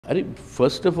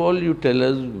First of all, you tell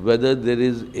us whether there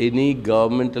is any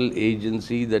governmental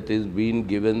agency that is being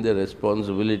given the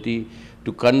responsibility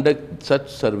to conduct such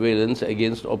surveillance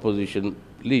against opposition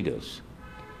leaders.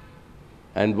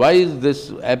 And why is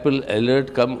this Apple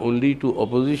alert come only to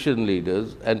opposition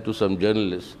leaders and to some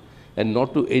journalists and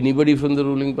not to anybody from the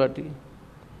ruling party?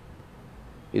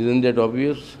 Isn't that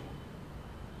obvious?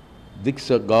 The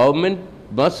government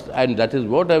must, and that is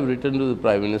what I've written to the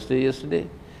Prime Minister yesterday,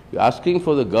 asking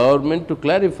for the government to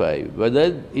clarify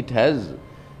whether it has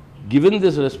given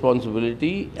this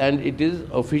responsibility and it is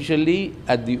officially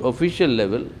at the official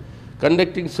level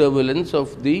conducting surveillance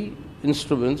of the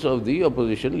instruments of the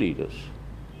opposition leaders.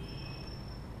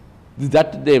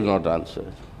 That they have not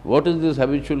answered. What is this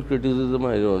habitual criticism?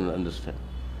 I don't understand.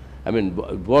 I mean,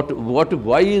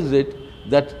 why is it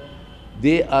that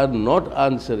they are not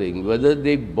answering whether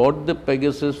they bought the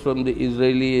Pegasus from the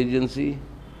Israeli agency?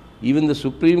 Even the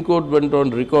Supreme Court went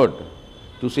on record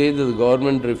to say that the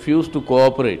government refused to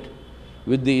cooperate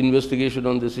with the investigation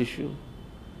on this issue.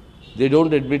 They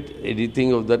don't admit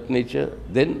anything of that nature.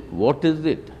 Then what is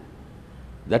it?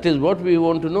 That is what we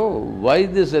want to know. Why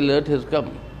this alert has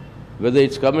come? Whether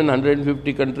it's come in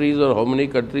 150 countries or how many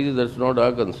countries, that's not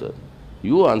our concern.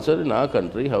 You answer in our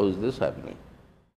country, how is this happening?